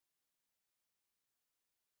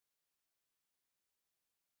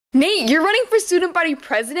Nate, you're running for student body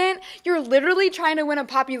president? You're literally trying to win a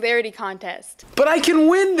popularity contest. But I can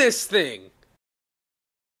win this thing!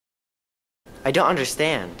 I don't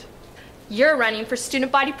understand. You're running for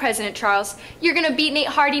student body president, Charles. You're gonna beat Nate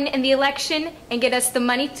Harding in the election and get us the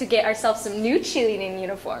money to get ourselves some new cheerleading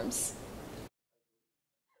uniforms.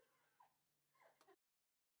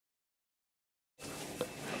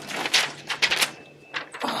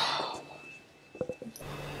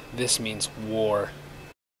 This means war.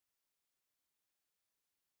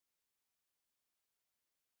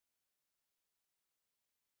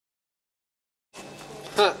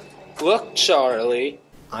 Huh. Look, Charlie.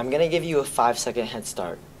 I'm gonna give you a 5-second head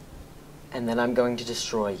start. And then I'm going to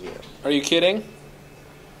destroy you. Are you kidding?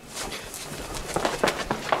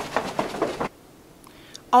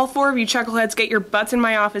 All 4 of you chuckleheads get your butts in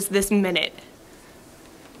my office this minute.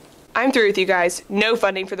 I'm through with you guys. No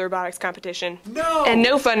funding for the robotics competition. No! And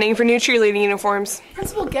no funding for new cheerleading uniforms.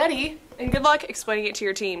 Principal Getty. And good luck explaining it to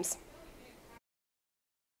your teams.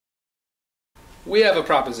 We have a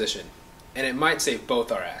proposition, and it might save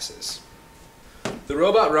both our asses. The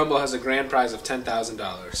Robot Rumble has a grand prize of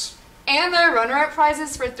 $10,000. And there are runner-up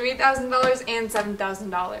prizes for $3,000 and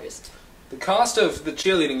 $7,000. The cost of the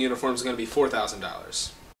cheerleading uniform is going to be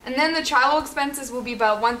 $4,000. And then the travel expenses will be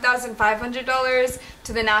about $1,500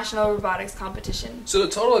 to the National Robotics Competition. So the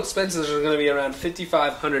total expenses are going to be around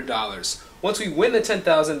 $5,500. Once we win the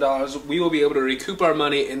 $10,000, we will be able to recoup our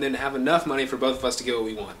money and then have enough money for both of us to get what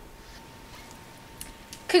we want.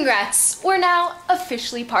 Congrats, we're now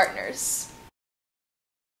officially partners.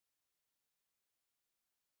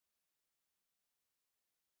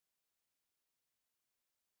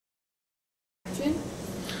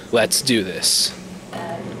 Let's do this.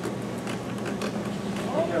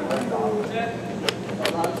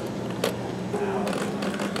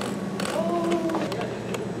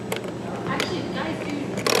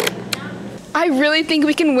 I really think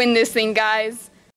we can win this thing, guys.